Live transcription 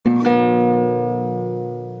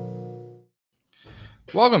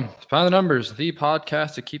Welcome to Pound the Numbers, the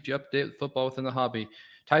podcast to keep you up to date with football within the hobby.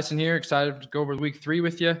 Tyson here, excited to go over week 3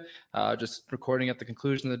 with you. Just recording at the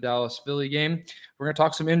conclusion of the Dallas-Philly game. We're going to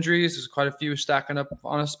talk some injuries. There's quite a few stacking up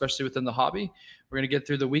on us, especially within the hobby. We're going to get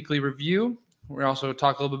through the weekly review. We're going to also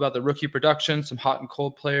talk a little bit about the rookie production, some hot and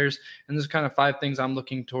cold players, and there's kind of 5 things I'm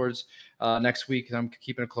looking towards next week that I'm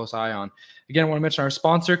keeping a close eye on. Again, I want to mention our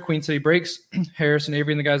sponsor, Queen City Brakes. Harris and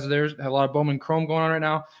Avery and the guys are there have a lot of Bowman Chrome going on right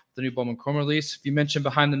now. The new Bowman Chrome release. If you mention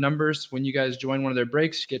Behind the Numbers, when you guys join one of their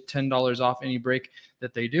breaks, you get $10 off any break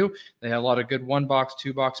that they do. They have a lot of good 1-box,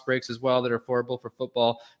 2-box breaks as well that are affordable for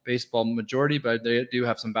football, baseball majority, but they do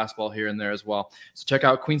have some basketball here and there as well. So check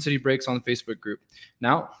out Queen City Brakes on the Facebook group.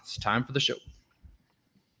 Now it's time for the show.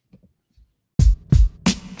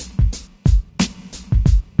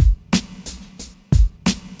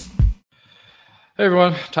 Hey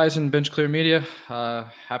everyone, Tyson, Bench Clear Media.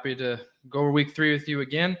 Happy to go over week 3 with you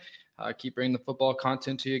again. Keep bringing the football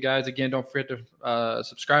content to you guys. Again, don't forget to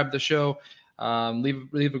subscribe to the show. Leave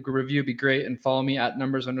a review, be great, and follow me at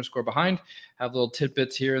numbers_behind. Have little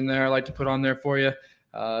tidbits here and there I like to put on there for you.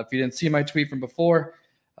 If you didn't see my tweet from before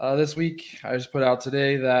this week, I just put out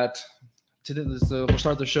today that we'll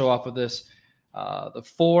start the show off with this. The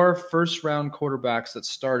 4 first-round quarterbacks that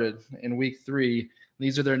started in week 3,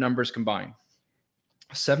 these are their numbers combined.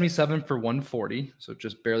 77 for 140, so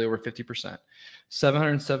just barely over 50%.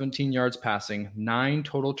 717 yards passing, 9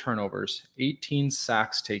 total turnovers, 18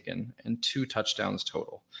 sacks taken, and 2 touchdowns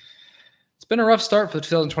total. It's been a rough start for the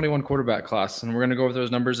 2021 quarterback class, and we're going to go over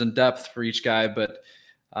those numbers in depth for each guy, but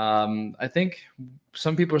I think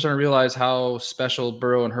some people are starting to realize how special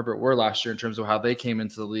Burrow and Herbert were last year in terms of how they came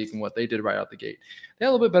into the league and what they did right out the gate. They had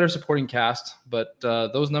a little bit better supporting cast, but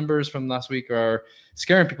those numbers from last week are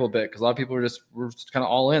scaring people a bit because a lot of people were just kind of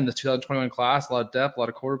all in this 2021 class, a lot of depth, a lot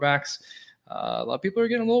of quarterbacks. A lot of people are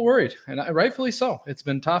getting a little worried, and rightfully so. It's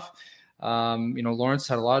been tough. Lawrence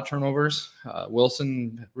had a lot of turnovers.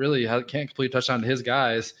 Wilson really can't complete a touchdown to his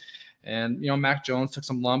guys. And, Mac Jones took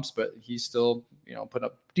some lumps, but he still, put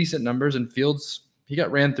up decent numbers. And Fields, he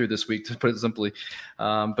got ran through this week, to put it simply.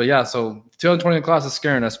 But yeah, so 2020 class is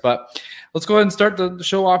scaring us. But let's go ahead and start the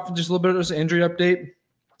show off with just a little bit of this injury update.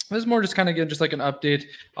 This is more just kind of just like an update.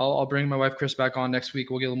 I'll bring my wife Chris back on next week.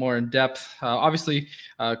 We'll get a little more in depth. Obviously,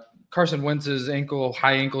 Carson Wentz's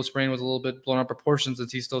high ankle sprain was a little bit blown out of proportions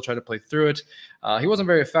as he still tried to play through it. He wasn't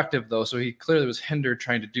very effective, though, so he clearly was hindered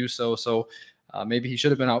trying to do so. So maybe he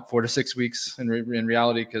should have been out 4 to 6 weeks in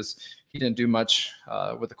reality because he didn't do much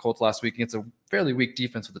with the Colts last week against a fairly weak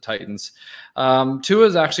defense with the Titans. Tua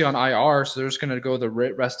is actually on IR, so they're just going to go the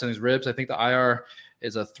rest in his ribs. I think the IR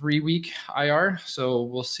is a 3-week IR, so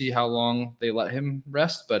we'll see how long they let him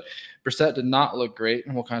rest. But Brissett did not look great,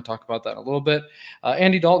 and we'll kind of talk about that in a little bit.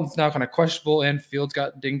 Andy Dalton's now kind of questionable, and Fields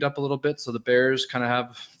got dinged up a little bit, so the Bears kind of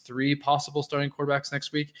have 3 possible starting quarterbacks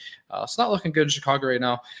next week. It's not looking good in Chicago right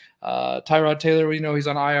now. Tyrod Taylor, we know he's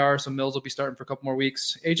on IR, so Mills will be starting for a couple more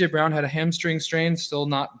weeks. A.J. Brown had a hamstring strain, still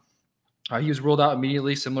not he was ruled out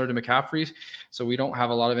immediately, similar to McCaffrey, so we don't have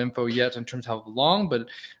a lot of info yet in terms of how long, but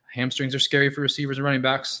hamstrings are scary for receivers and running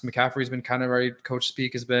backs. McCaffrey's been kind of already, coach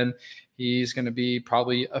speak has been, he's going to be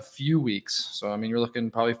probably a few weeks. So, you're looking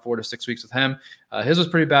probably 4 to 6 weeks with him. His was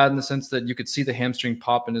pretty bad in the sense that you could see the hamstring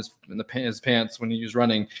pop in his pants when he was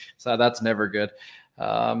running. So that's never good.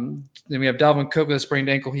 Then we have Dalvin Cook with a sprained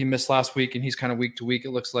ankle. He missed last week, and he's kind of week to week,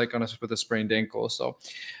 it looks like, with a sprained ankle. So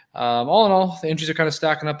all in all, the injuries are kind of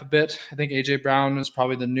stacking up a bit. I think A.J. Brown is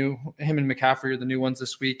probably him and McCaffrey are the new ones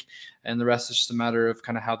this week, and the rest is just a matter of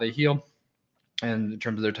kind of how they heal and in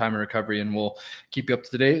terms of their time and recovery, and we'll keep you up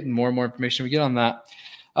to date and more information we get on that.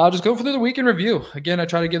 Just go through the week in review. Again, I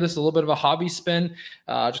try to give this a little bit of a hobby spin.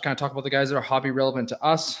 Just kind of talk about the guys that are hobby relevant to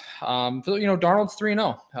us. Darnold's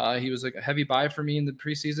 3-0. He was like a heavy buy for me in the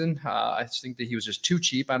preseason. I think that he was just too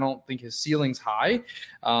cheap. I don't think his ceiling's high.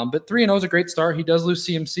 But 3-0 is a great start. He does lose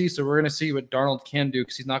CMC, so we're going to see what Darnold can do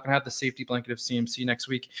because he's not going to have the safety blanket of CMC next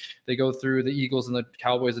week. They go through the Eagles and the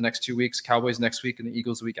Cowboys the next 2 weeks, Cowboys next week, and the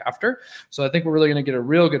Eagles the week after. So I think we're really going to get a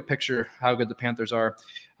real good picture how good the Panthers are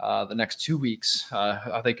the next 2 weeks,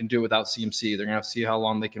 how they can do it without CMC. They're going to have to see how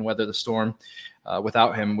long they can weather the storm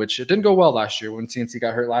without him, which it didn't go well last year. When CMC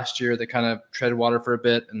got hurt last year, they kind of treaded water for a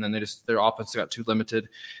bit, and then their offense got too limited,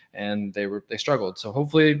 and they struggled. So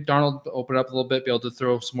hopefully Darnold open up a little bit, be able to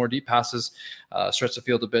throw some more deep passes, stretch the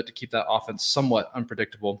field a bit to keep that offense somewhat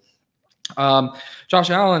unpredictable. Josh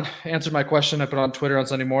Allen answered my question I put on Twitter on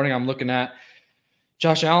Sunday morning. I'm looking at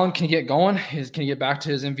Josh Allen, can he get going? Can he get back to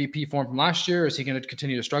his MVP form from last year? Or is he going to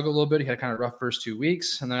continue to struggle a little bit? He had kind of rough first 2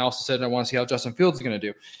 weeks. And then I also said I want to see how Justin Fields is going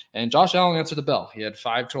to do. And Josh Allen answered the bell. He had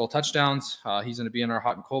 5 total touchdowns. He's going to be in our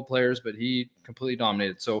hot and cold players, but he completely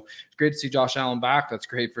dominated. So it's great to see Josh Allen back. That's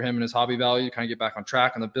great for him and his hobby value to kind of get back on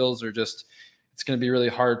track. And the Bills are just – it's going to be really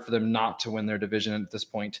hard for them not to win their division at this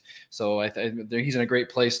point. So he's in a great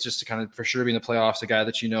place just to kind of for sure be in the playoffs, a guy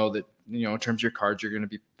that that, in terms of your cards, you're going to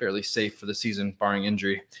be fairly safe for the season, barring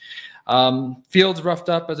injury. Fields roughed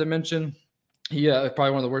up, as I mentioned. He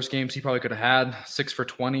probably one of the worst games he probably could have had, 6 for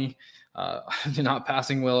 20, not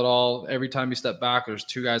passing well at all. Every time he stepped back, there's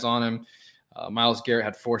 2 guys on him. Myles Garrett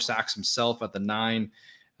had 4 sacks himself at the 9.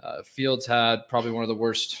 Fields had probably one of the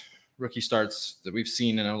worst rookie starts that we've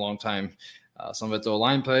seen in a long time. Some of it's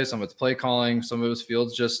O-line play, some of it's play calling, some of it was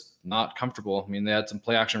Fields just not comfortable. I mean, they had some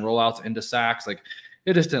play action rollouts into sacks. Like,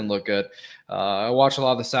 it just didn't look good. I watched a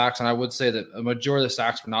lot of the sacks, and I would say that a majority of the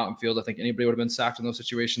sacks were not in Fields. I think anybody would have been sacked in those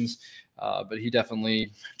situations, but he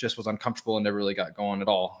definitely just was uncomfortable and never really got going at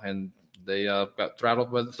all. And they got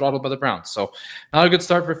throttled by the Browns. So not a good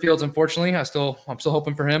start for Fields, unfortunately. I'm still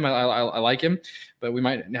hoping for him. I like him, but we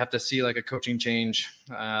might have to see like a coaching change,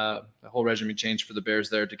 a whole regime change for the Bears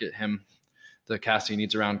there to get him the cast he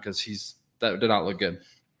needs around, because that did not look good.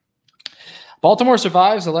 Baltimore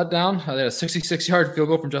survives a letdown. They had a 66-yard field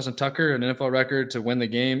goal from Justin Tucker, an NFL record, to win the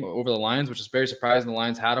game over the Lions, which is very surprising. The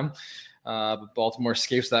Lions had them. But Baltimore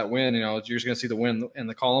escapes that win. You're just going to see the win in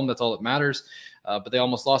the column. That's all that matters. But they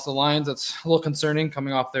almost lost the Lions. That's a little concerning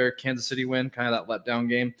coming off their Kansas City win, kind of that letdown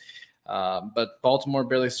game. But Baltimore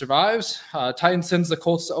barely survives. Titans sends the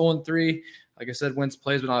Colts to 0-3. Like I said, Wentz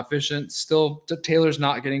plays but not efficient. Still, Taylor's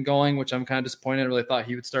not getting going, which I'm kind of disappointed. I really thought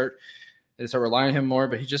he would start relying on him more,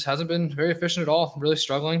 but he just hasn't been very efficient at all. Really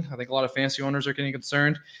struggling. I think a lot of fantasy owners are getting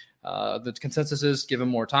concerned. The consensus is give him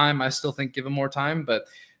more time. I still think give him more time, but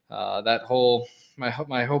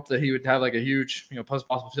my hope that he would have like a huge,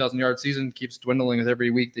 possible 2,000-yard season keeps dwindling with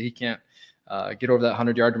every week that he can't get over that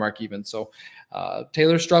 100-yard mark even. So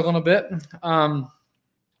Taylor's struggling a bit.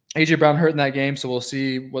 A.J. Brown hurt in that game, so we'll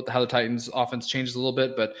see how the Titans' offense changes a little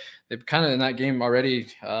bit. But they've kind of in that game already.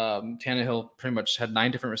 Tannehill pretty much had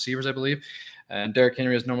 9 different receivers, I believe, and Derrick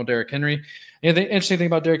Henry is normal Derrick Henry. And the interesting thing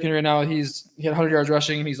about Derrick Henry right now, he had 100 yards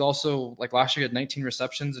rushing, and he's also like last year he had 19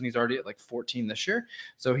 receptions, and he's already at like 14 this year.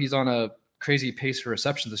 So he's on a crazy pace for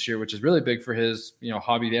receptions this year, which is really big for his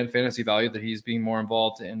hobby and fantasy value, that he's being more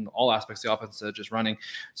involved in all aspects of the offense instead of just running.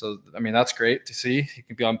 So I mean, that's great to see. He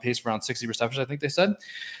can be on pace for around 60 receptions, I think they said.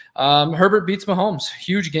 Herbert beats Mahomes.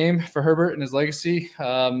 Huge game for Herbert and his legacy.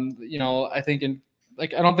 I think I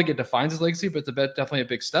don't think it defines his legacy, but it's definitely a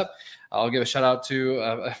big step. I'll give a shout out to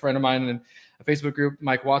a friend of mine in a Facebook group,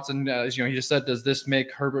 Mike Watson. He just said, "Does this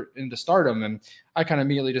make Herbert into stardom?" And I kind of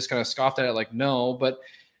immediately just kind of scoffed at it, like, no, but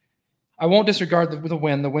I won't disregard the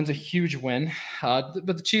win. The win's a huge win. But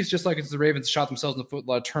the Chiefs, just like it's the Ravens, shot themselves in the foot, a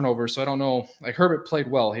lot of turnovers. So I don't know. Like, Herbert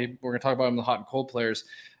played well. We're going to talk about him, the hot and cold players.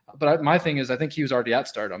 But my thing is, I think he was already at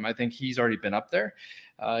stardom. I think he's already been up there.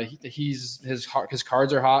 His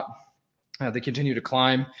cards are hot. They continue to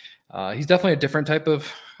climb. He's definitely a different type of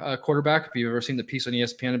quarterback. If you've ever seen the piece on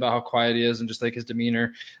ESPN about how quiet he is and just like his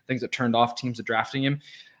demeanor, things that turned off teams that drafting him.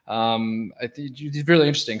 I think it's really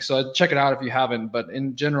interesting. So check it out if you haven't. But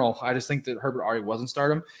in general, I just think that Herbert already was in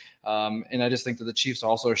stardom. And I just think that the Chiefs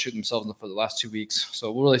also are shooting themselves in the foot the last 2 weeks.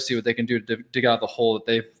 So we'll really see what they can do to dig out the hole that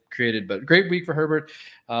they've created. But great week for Herbert.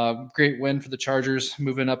 Great win for the Chargers,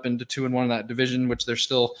 moving up into 2-1 in that division, which they're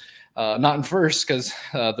still not in first, because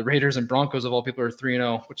the Raiders and Broncos of all people are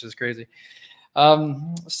 3-0, which is crazy.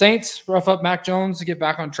 Saints rough up Mac Jones to get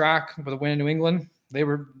back on track with a win in New England. They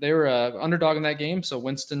were underdog in that game. So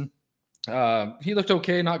Winston, he looked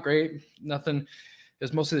okay, not great, nothing. It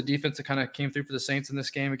was mostly the defense that kind of came through for the Saints in this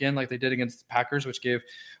game again, like they did against the Packers, which gave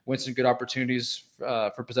Winston good opportunities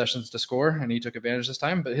for possessions to score, and he took advantage this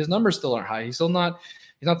time. But his numbers still aren't high. He's not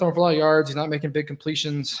throwing for a lot of yards. He's not making big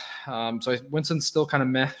completions. So Winston's still kind of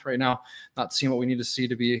meh right now, not seeing what we need to see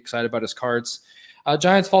to be excited about his cards.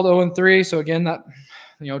 Giants fall to 0-3. So again, that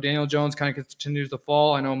Daniel Jones kind of continues to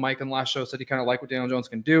fall. I know Mike in the last show said he kind of liked what Daniel Jones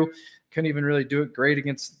can do. Couldn't even really do it great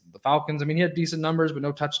against the Falcons. I mean, he had decent numbers, but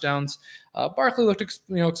no touchdowns. Barkley looked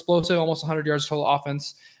explosive, almost 100 yards total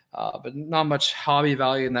offense, but not much hobby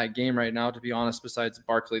value in that game right now, to be honest, besides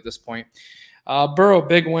Barkley at this point. Burrow,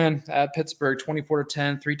 big win at Pittsburgh,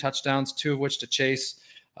 24-10, 3 touchdowns, 2 of which to Chase.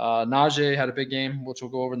 Najee had a big game, which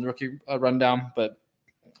we'll go over in the rookie rundown. But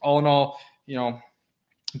all in all,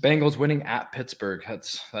 Bengals winning at Pittsburgh.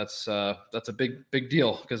 That's a big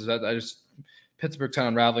deal, because Pittsburgh's kind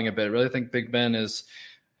of unraveling a bit. I really think Big Ben is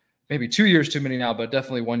maybe 2 years too many now, but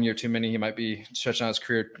definitely 1 year too many. He might be stretching out his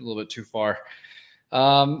career a little bit too far.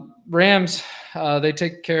 Rams, they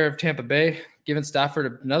take care of Tampa Bay, giving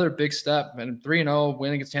Stafford another big step, and 3-0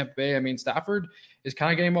 win against Tampa Bay. I mean, Stafford is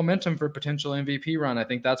kind of getting momentum for a potential MVP run. I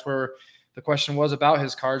think that's where the question was about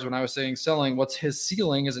his cards when I was saying selling. What's his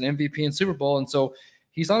ceiling as an MVP in Super Bowl? And so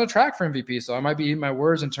he's on a track for MVP. So I might be eating my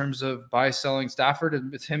words in terms of buy selling Stafford.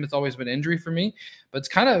 And with him, it's always been injury for me. But it's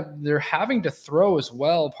kind of, they're having to throw as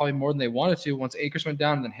well, probably more than they wanted to. Once Akers went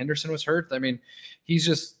down and then Henderson was hurt, I mean, he's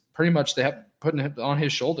just pretty much, they have putting it on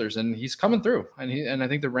his shoulders, and he's coming through. And I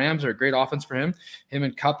think the Rams are a great offense for him. Him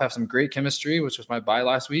and Kupp have some great chemistry, which was my buy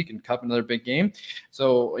last week, and Kupp another big game.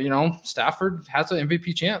 So, Stafford has an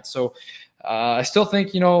MVP chance. So I still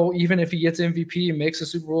think, even if he gets MVP and makes a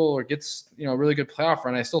Super Bowl or gets, a really good playoff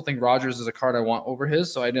run, I still think Rodgers is a card I want over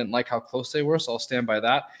his. So I didn't like how close they were. So I'll stand by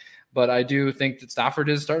that. But I do think that Stafford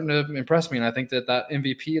is starting to impress me. And I think that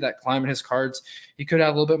MVP, that climb in his cards, he could have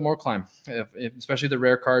a little bit more climb, especially the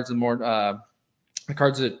rare cards and more the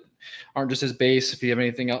cards that aren't just his base. If you have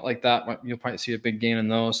anything out like that, you'll probably see a big gain in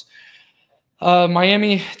those.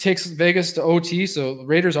 Miami takes Vegas to OT. So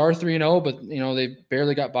Raiders are 3-0, but they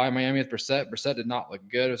barely got by Miami with Brissett. Brissett did not look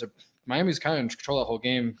good. Miami's kind of in control that whole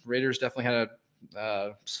game. Raiders definitely had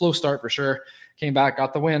a slow start for sure. Came back,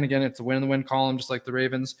 got the win. Again, it's a win in the win column, just like the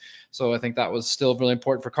Ravens. So I think that was still really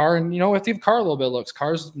important for Carr. And, if you have Carr a little bit looks,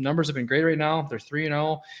 Carr's numbers have been great right now. They're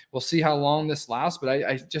 3-0. We'll see how long this lasts. But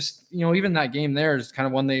I just, even that game there is kind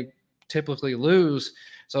of one they typically lose.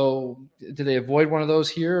 So do they avoid one of those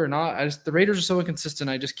here or not? The Raiders are so inconsistent.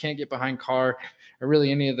 I just can't get behind Carr or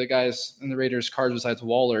really any of the guys in the Raiders cards besides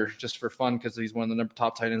Waller, just for fun because he's one of the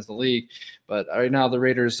top tight ends in the league. But right now the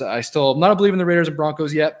Raiders, I'm not believing the Raiders and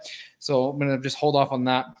Broncos yet. So I'm going to just hold off on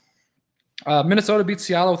that. Minnesota beats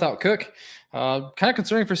Seattle without Cook. Kind of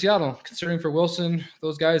concerning for Seattle, concerning for Wilson.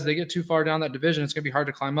 Those guys, they get too far down that division, it's going to be hard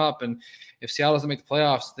to climb up. And if Seattle doesn't make the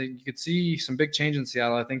playoffs, you could see some big change in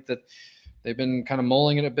Seattle. I think that they've been kind of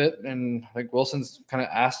mulling it a bit, and I think Wilson's kind of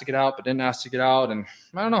asked to get out, but didn't ask to get out. And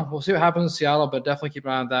I don't know. We'll see what happens in Seattle, but definitely keep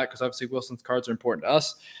an eye on that because obviously Wilson's cards are important to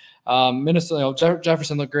us. Minnesota,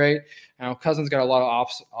 Jefferson looked great. Cousins got a lot of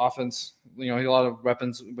offense. He had a lot of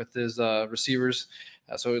weapons with his receivers.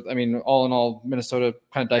 So, all in all, Minnesota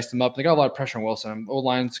kind of diced them up. They got a lot of pressure on Wilson.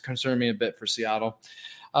 O-line's concerned me a bit for Seattle.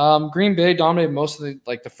 Green Bay dominated most of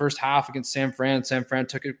the first half against San Fran. San Fran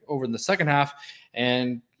took it over in the second half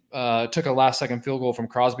and took a last-second field goal from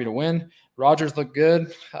Crosby to win. Rodgers looked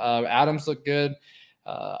good. Adams looked good.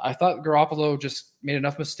 I thought Garoppolo just made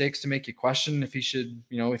enough mistakes to make you question if he should,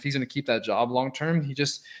 if he's going to keep that job long-term. He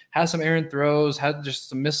just has some errant throws, had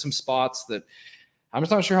just missed some spots that I'm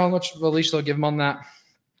just not sure how much release they'll give him on that.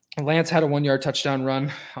 Lance had a 1-yard touchdown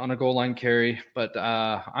run on a goal line carry, but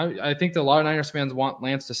I think that a lot of Niners fans want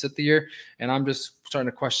Lance to sit the year, and I'm just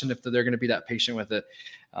starting to question if they're going to be that patient with it.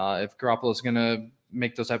 If Garoppolo is going to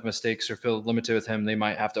make those type of mistakes or feel limited with him, they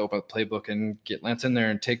might have to open up the playbook and get Lance in there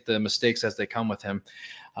and take the mistakes as they come with him.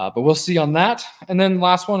 But we'll see on that. And then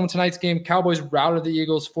last one in tonight's game, Cowboys routed the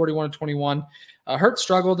Eagles 41-21. Hurts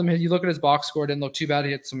struggled. You look at his box score, didn't look too bad.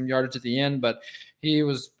 He had some yardage at the end, but he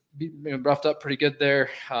was roughed up pretty good there.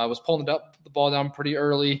 Was pulling the ball down pretty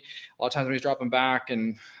early. A lot of times when he's dropping back,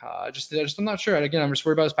 and I'm not sure. Again, I'm just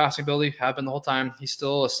worried about his passing ability. Have been the whole time. He's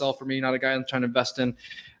still a sell for me, not a guy I'm trying to invest in.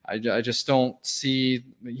 I just don't see.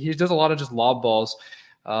 He does a lot of just lob balls.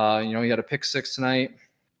 He had a pick six tonight,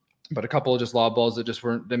 but a couple of just lob balls that just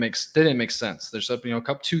weren't. They didn't make sense. There's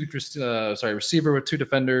receiver with two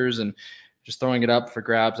defenders and just throwing it up for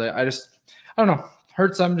grabs. I don't know.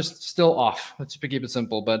 Hurts, I'm just still off. Let's keep it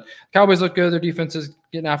simple. But Cowboys look good. Their defense is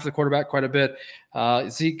getting after the quarterback quite a bit.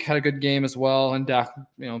 Zeke had a good game as well, and Dak,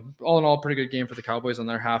 all in all, pretty good game for the Cowboys on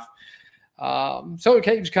their half.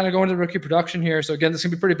 Just kind of going to the rookie production here. So again, this is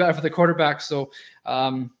gonna be pretty bad for the quarterback. So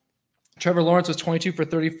Trevor Lawrence was 22 for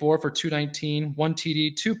 34 for 219, 1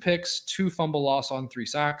 TD, 2 picks, 2 fumble loss on 3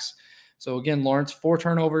 sacks. So again, Lawrence 4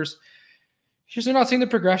 turnovers. You're not seeing the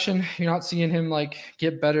progression. You're not seeing him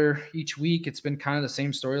get better each week. It's been kind of the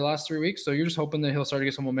same story the last 3 weeks. So you're just hoping that he'll start to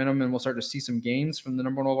get some momentum and we'll start to see some gains from the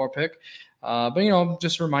number 1 overall pick. But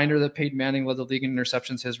just a reminder that Peyton Manning led the league in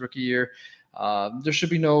interceptions his rookie year. There should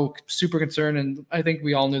be no super concern. And I think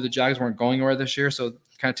we all knew the Jags weren't going anywhere this year. So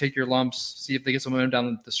kind of take your lumps, see if they get some momentum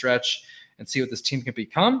down the stretch and see what this team can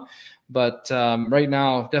become. But right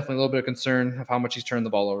now, definitely a little bit of concern of how much he's turned the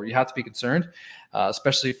ball over. You have to be concerned,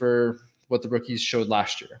 especially for what the rookies showed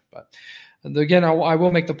last year. But again, I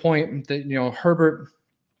will make the point that, Herbert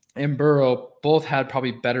and Burrow both had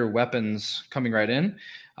probably better weapons coming right in,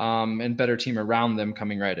 and better team around them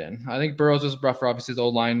coming right in. I think Burrow's was rougher, obviously, the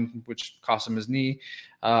O-line, which cost him his knee.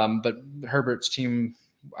 But Herbert's team,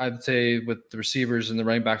 I'd say, with the receivers and the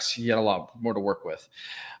running backs, he had a lot more to work with.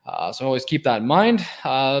 So always keep that in mind.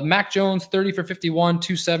 Mac Jones, 30 for 51,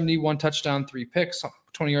 270, 1 touchdown, 3 picks,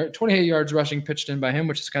 28 yards rushing pitched in by him,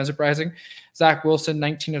 which is kind of surprising. Zach Wilson,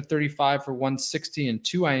 19 of 35 for 160 and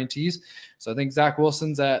 2 INTs. So I think Zach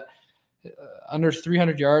Wilson's at under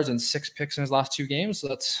 300 yards and 6 picks in his last 2 games. So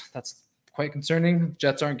that's quite concerning.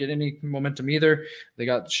 Jets aren't getting any momentum either. They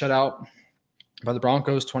got shut out by the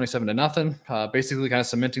Broncos 27-0, basically kind of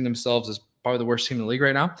cementing themselves as probably the worst team in the league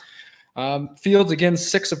right now. Fields, again,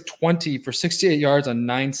 6 of 20 for 68 yards on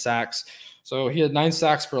 9 sacks. So he had 9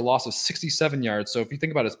 sacks for a loss of 67 yards. So if you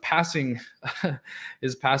think about his passing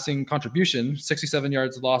contribution, 67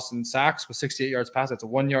 yards lost in sacks with 68 yards passed, that's a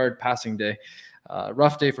 1-yard passing day.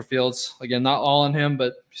 Rough day for Fields. Again, not all on him,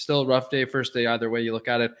 but still a rough day, first day, either way you look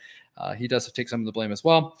at it. He does take some of the blame as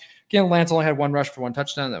well. Again, Lance only had 1 rush for 1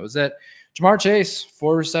 touchdown. That was it. Jamar Chase,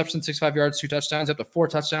 4 receptions, 65 yards, 2 touchdowns, up to 4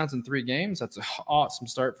 touchdowns in 3 games. That's an awesome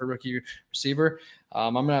start for rookie receiver.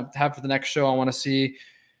 I'm going to have for the next show, I want to see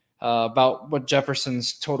about what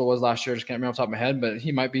Jefferson's total was last year. I just can't remember off the top of my head, but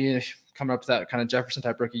he might be coming up to that kind of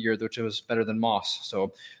Jefferson-type rookie year, which was better than Moss.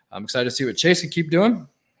 So I'm excited to see what Chase can keep doing.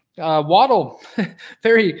 Waddle,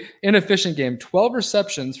 very inefficient game, 12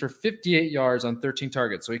 receptions for 58 yards on 13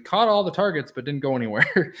 targets. So he caught all the targets, but didn't go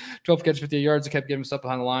anywhere. 12 catches, 58 yards. He kept getting stuff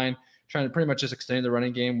behind the line, trying to pretty much just extend the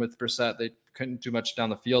running game with Brissett. They couldn't do much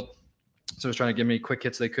down the field. So he was trying to give me quick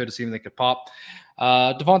hits they could to see if they could pop.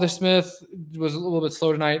 Devonta Smith was a little bit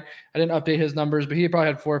slow tonight. I didn't update his numbers, but he probably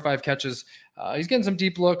had 4 or 5 catches. He's getting some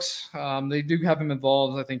deep looks. They do have him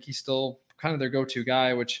involved. I think he's still kind of their go-to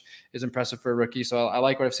guy, which is impressive for a rookie. So I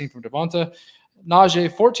like what I've seen from Devonta.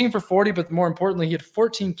 Najee, 14 for 40, but more importantly, he had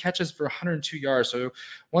 14 catches for 102 yards. So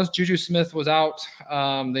once Juju Smith was out,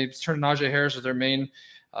 they turned Najee Harris as their main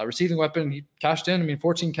receiving weapon. He cashed in. I mean,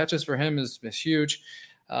 14 catches for him is huge.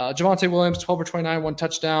 Javonte Williams, 12 for 29, 1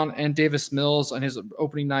 touchdown, and Davis Mills on his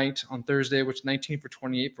opening night on Thursday, which 19 for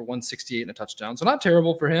 28 for 168 and a touchdown. So not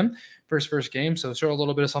terrible for him for his first game. So show a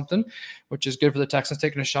little bit of something, which is good for the Texans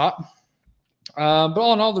taking a shot. But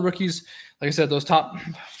all in all, the rookies, like I said, those top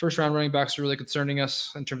first-round running backs are really concerning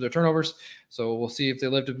us in terms of their turnovers. So we'll see if they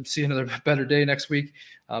live to see another better day next week.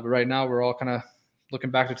 But right now, we're all kind of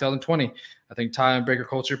looking back to 2020. I think Ty and Breaker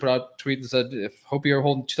Culture put out a tweet that said, hope you're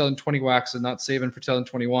holding 2020 wax and not saving for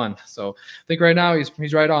 2021. So I think right now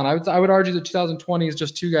he's right on. I would argue that 2020 is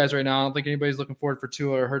just 2 guys right now. I don't think anybody's looking forward for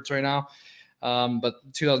Tua or Hurts right now. But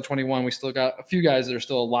 2021, we still got a few guys that are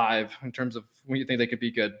still alive in terms of when you think they could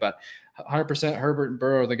be good. But 100% Herbert and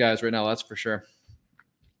Burrow are the guys right now, that's for sure.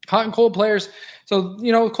 Hot and cold players. So,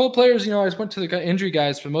 cold players, I just went to the injury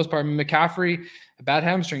guys for the most part. I mean, McCaffrey, a bad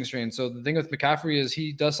hamstring strain. So the thing with McCaffrey is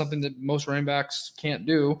he does something that most running backs can't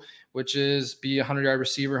do, which is be a 100-yard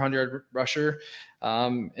receiver, 100-yard rusher.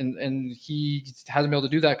 And he hasn't been able to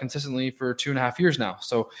do that consistently for 2.5 years now.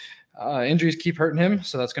 So injuries keep hurting him,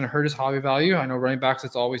 so that's going to hurt his hobby value. I know running backs,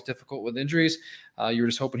 it's always difficult with injuries. You were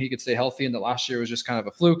just hoping he could stay healthy, and that last year was just kind of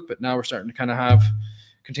a fluke, but now we're starting to kind of have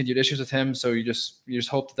continued issues with him. So you just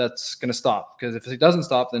hope that's going to stop, because if he doesn't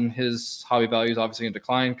stop, then his hobby value is obviously going to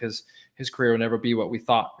decline, because his career will never be what we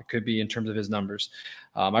thought it could be in terms of his numbers.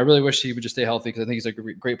 I really wish he would just stay healthy, because I think he's a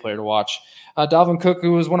great player to watch. Dalvin Cook,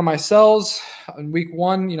 who was one of my sells in week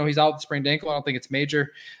 1, he's out with sprained ankle. I don't think it's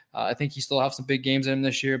major. I think he still have some big games in him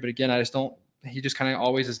this year, but again, he just kind of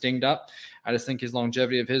always is dinged up. I just think his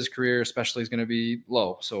longevity of his career especially is going to be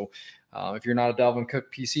low. So if you're not a Dalvin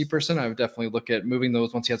Cook PC person, I would definitely look at moving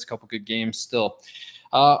those once he has a couple good games still.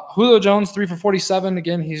 Julio Jones, 3 for 47.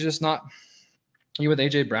 Again, he's just not – with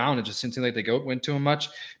A.J. Brown, it just didn't seem like they went to him much.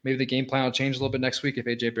 Maybe the game plan will change a little bit next week if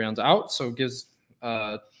A.J. Brown's out, so it gives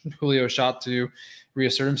Julio a shot to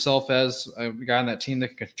reassert himself as a guy on that team that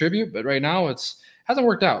can contribute. But right now hasn't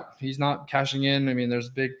worked out. He's not cashing in. I mean, there's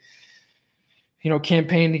a big,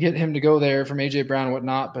 campaign to get him to go there from A.J. Brown and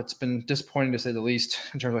whatnot, but it's been disappointing to say the least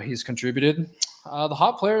in terms of what he's contributed. The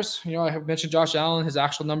hot players, I have mentioned Josh Allen. His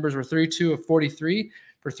actual numbers were 32 of 43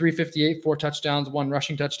 for 358, 4 touchdowns, 1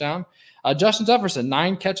 rushing touchdown. Justin Jefferson,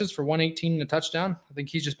 9 catches for 118 and a touchdown. I think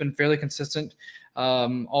he's just been fairly consistent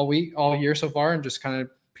all year so far, and just kind of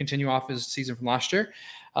continue off his season from last year.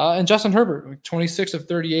 And Justin Herbert, 26 of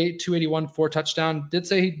 38, 281, 4 touchdown. Did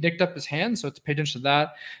say he nicked up his hand, so to pay attention to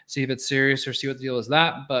that, see if it's serious or see what the deal is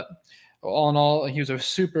that. But all in all, he was a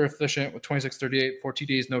super efficient with 26-38, 4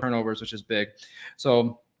 TDs, no turnovers, which is big.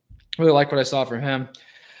 So really like what I saw from him.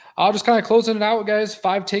 I'll just kind of closing it out, guys.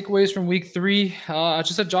 5 takeaways from week 3. I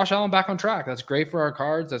just said Josh Allen back on track. That's great for our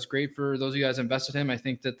cards. That's great for those of you guys invested in him. I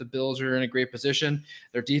think that the Bills are in a great position.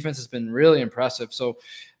 Their defense has been really impressive. So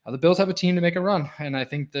the Bills have a team to make a run. And I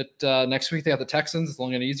think that next week they have the Texans. It's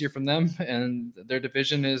only going to be easier from them. And their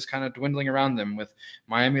division is kind of dwindling around them with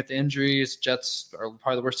Miami with the injuries. Jets are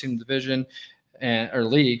probably the worst team in the division. Or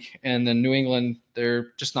league, and then New England,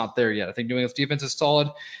 they're just not there yet. I think New England's defense is solid.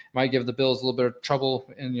 Might give the Bills a little bit of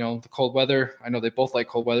trouble in the cold weather. I know they both like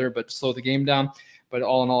cold weather, but slow the game down. But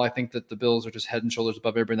all in all, I think that the Bills are just head and shoulders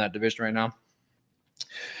above everybody in that division right now.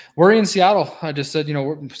 Worry in Seattle. I just said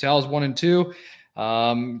Seattle's 1-2.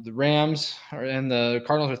 The Rams and the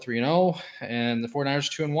Cardinals are 3-0, and the 49ers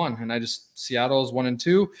 2-1. And Seattle's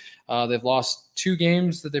 1-2. They've lost 2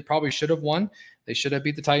 games that they probably should have won. They should have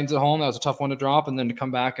beat the Titans at home. That was a tough one to drop, and then to come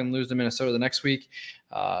back and lose to Minnesota the next week.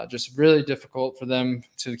 Just really difficult for them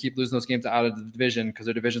to keep losing those games out of the division because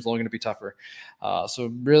their division's only going to be tougher.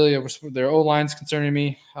 So really, their O-line's concerning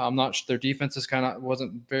me. I'm not sure. Their defense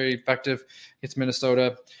wasn't very effective against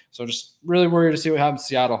Minnesota. So just really worried to see what happens to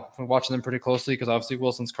Seattle. I'm watching them pretty closely because obviously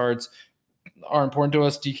Wilson's cards are important to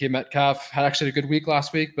us. DK Metcalf had actually a good week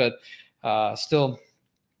last week, but still –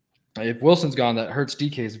 if Wilson's gone, that hurts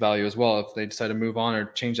DK's value as well if they decide to move on or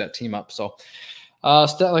change that team up. So,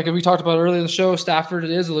 like we talked about earlier in the show, Stafford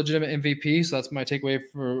is a legitimate MVP. So that's my takeaway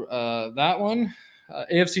for that one.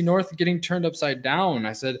 AFC North getting turned upside down.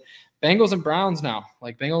 I said Bengals and Browns now.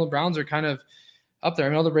 Like Bengals and Browns are kind of up there.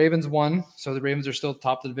 I know the Ravens won, so the Ravens are still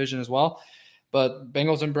top of the division as well. But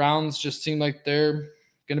Bengals and Browns just seem like they're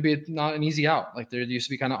going to be not an easy out. Like there used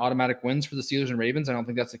to be kind of automatic wins for the Steelers and Ravens. I don't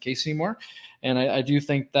think that's the case anymore. And I do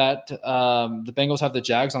think that the Bengals have the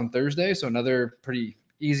Jags on Thursday. So another pretty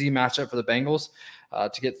easy matchup for the Bengals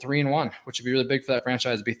to get 3-1, which would be really big for that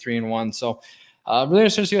franchise to be 3-1. So really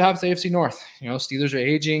interesting to see what happens to AFC North. Steelers are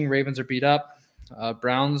aging. Ravens are beat up.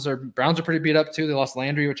 Browns are pretty beat up too. They lost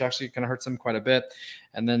Landry, which actually kind of hurts them quite a bit.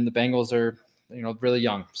 And then the Bengals are, really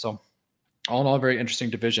young. So all in all, a very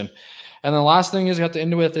interesting division. And the last thing is we have to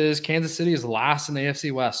end with is Kansas City is last in the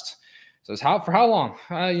AFC West. So for how long?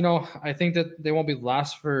 I think that they won't be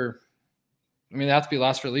last for – they have to be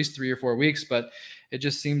last for at least 3 or 4 weeks, but it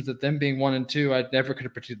just seems that them being 1-2, I never could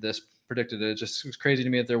have predicted it. It was crazy to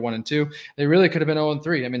me that they're 1-2. They really could have been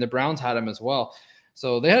 0-3. The Browns had them as well.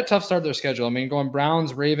 So they had a tough start to their schedule. Going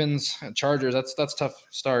Browns, Ravens, and Chargers, that's a tough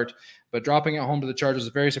start. But dropping at home to the Chargers is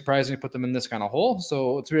very surprising to put them in this kind of hole.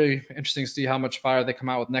 So it's really interesting to see how much fire they come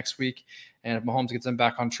out with next week. And if Mahomes gets them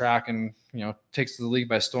back on track and, takes the league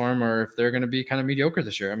by storm, or if they're going to be kind of mediocre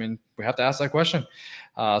this year. We have to ask that question.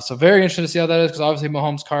 So very interesting to see how that is because obviously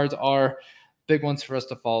Mahomes cards are big ones for us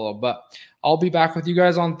to follow. But I'll be back with you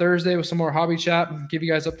guys on Thursday with some more hobby chat, give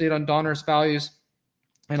you guys an update on Donruss values.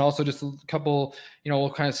 And also just a couple, we'll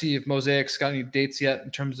kind of see if Mosaic's got any dates yet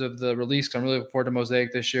in terms of the release. Because I'm really looking forward to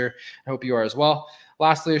Mosaic this year. I hope you are as well.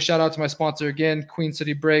 Lastly, a shout out to my sponsor again, Queen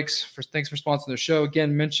City Breaks. Thanks for sponsoring the show.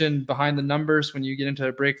 Again, mention behind the numbers when you get into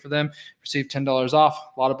a break for them. Receive $10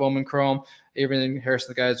 off. A lot of Bowman Chrome. Avery and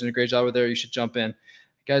Harrison, the guys doing a great job over there. You should jump in.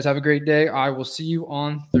 Guys, have a great day. I will see you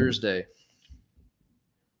on Thursday.